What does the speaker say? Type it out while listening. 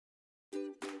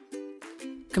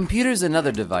Computers and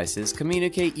other devices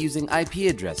communicate using IP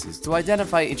addresses to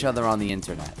identify each other on the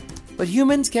internet. But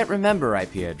humans can't remember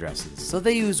IP addresses, so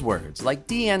they use words like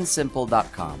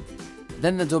DNSimple.com.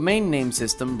 Then the domain name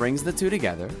system brings the two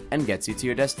together and gets you to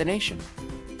your destination.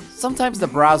 Sometimes the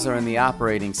browser and the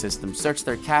operating system search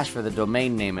their cache for the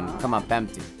domain name and come up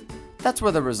empty. That's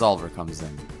where the resolver comes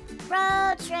in.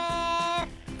 Road trip!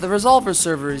 The resolver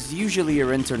server is usually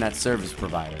your internet service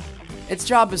provider. Its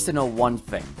job is to know one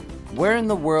thing: where in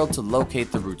the world to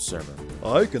locate the root server.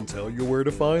 I can tell you where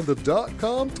to find the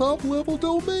 .com top-level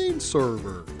domain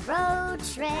server. Road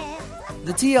trip!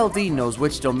 The TLD knows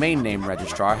which domain name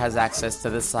registrar has access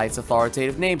to the site's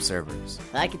authoritative name servers.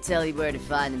 I can tell you where to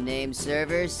find the name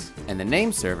servers. And the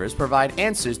name servers provide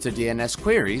answers to DNS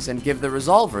queries and give the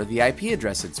resolver the IP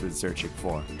address it's been searching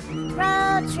for.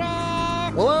 Road trip!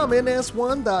 Well, I'm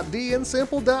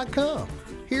ns1.dnsimple.com.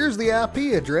 Here's the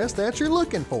IP address that you're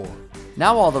looking for.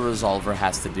 Now all the resolver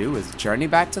has to do is journey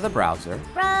back to the browser,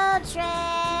 Road trip!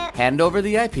 hand over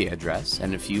the IP address,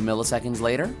 and a few milliseconds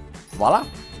later, voila!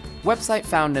 Website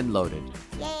found and loaded.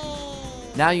 Yay!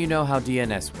 Now you know how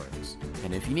DNS works,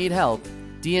 and if you need help,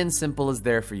 DNSimple is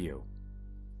there for you.